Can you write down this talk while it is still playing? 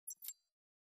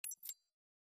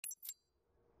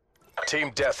Team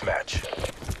deathmatch.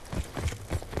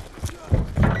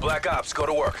 Black Ops, go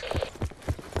to work.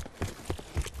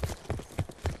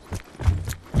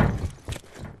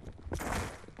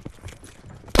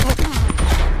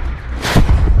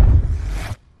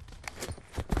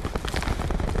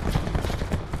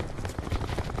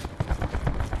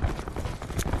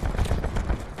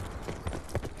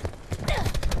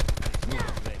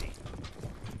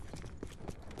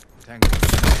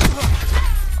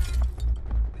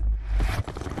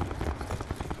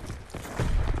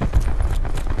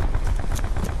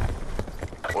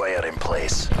 Wire in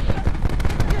place.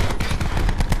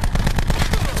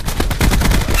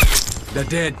 They're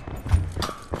dead.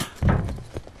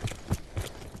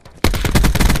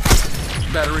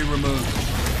 Battery removed.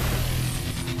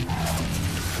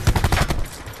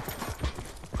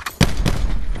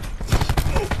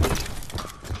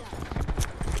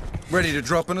 Ready to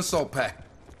drop an assault pack.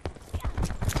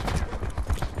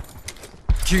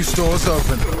 Q stores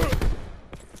open.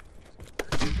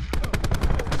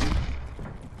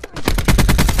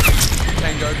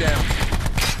 Tango down.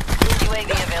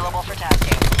 UAV available for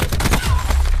tasking.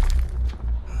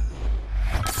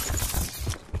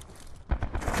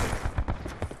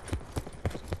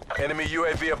 Enemy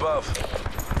UAV above.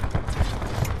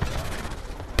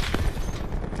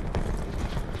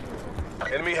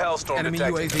 Enemy Hellstorm Enemy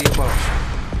detected. UAV above.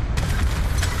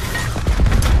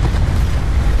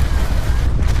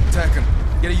 Attacking.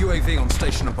 Get a UAV on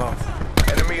station above.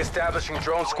 Enemy establishing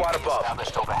drone squad above.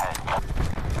 Established overhead.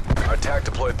 Our attack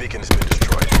deployed beacon has been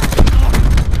destroyed.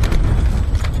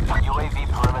 UAV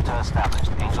perimeter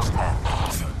established. Angels 10.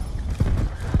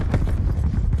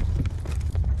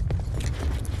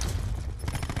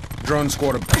 Drone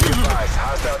squad above. Advise,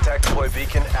 hostile attack deployed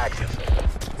beacon active.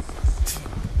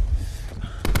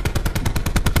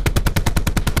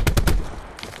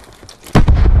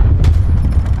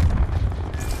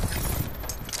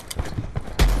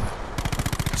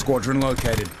 Squadron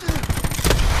located.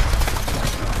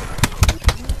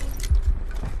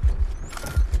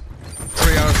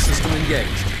 Triage system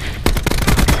engaged.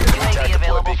 Attack UAV deployed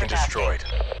available beacon for tasking. destroyed.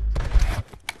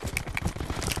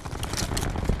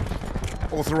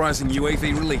 Authorizing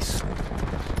UAV release.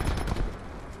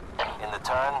 In the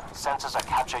turn, sensors are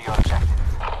capture your objective.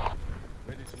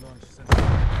 Ready to launch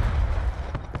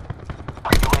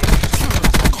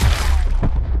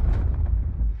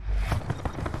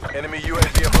Enemy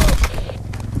UAV above.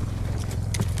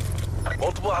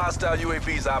 Multiple hostile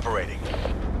UAVs operating.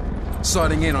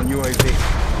 Sighting in on UAV.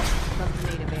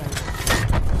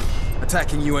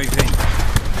 Attacking UAV.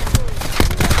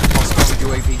 Hostile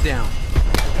UAV down.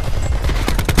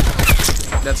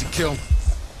 That's a kill.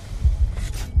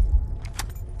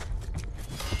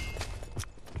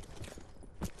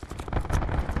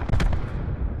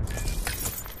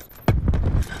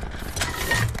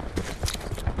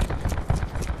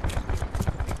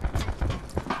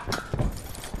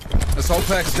 Assault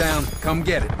pack's down. Come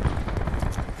get it.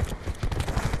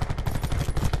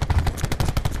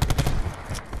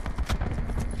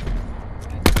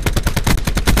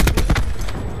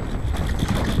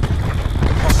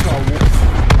 Hostile wolf.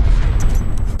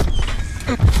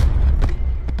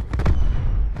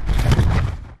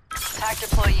 Tac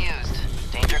deploy used.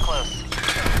 Danger close.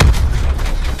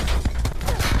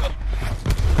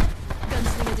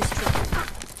 Gunslinger destroyed.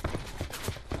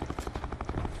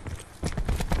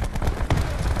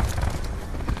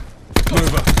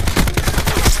 Mover.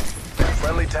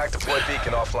 Friendly attack deployed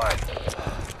beacon offline.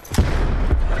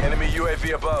 Enemy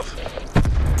UAV above.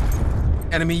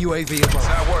 Enemy UAV It's above.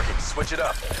 not working. Switch it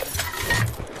up.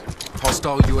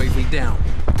 Hostile UAV down.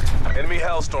 Enemy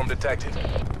Hellstorm detected.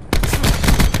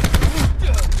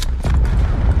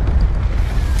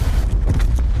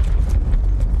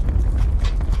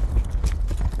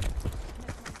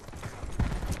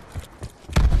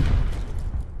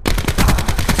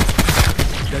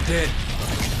 They're dead.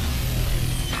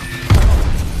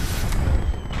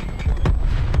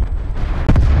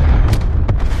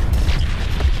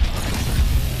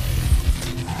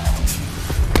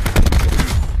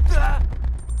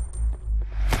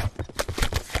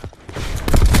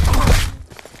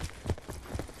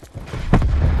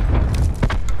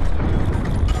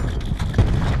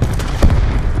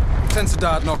 Sensor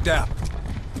dart knocked out.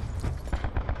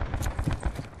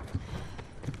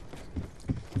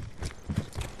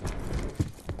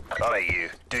 All right, you.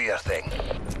 Do your thing.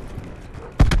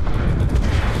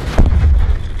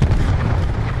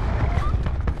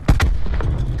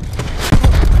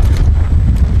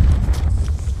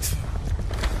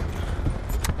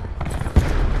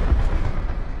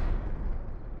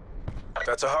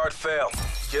 That's a hard fail.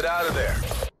 Get out of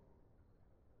there.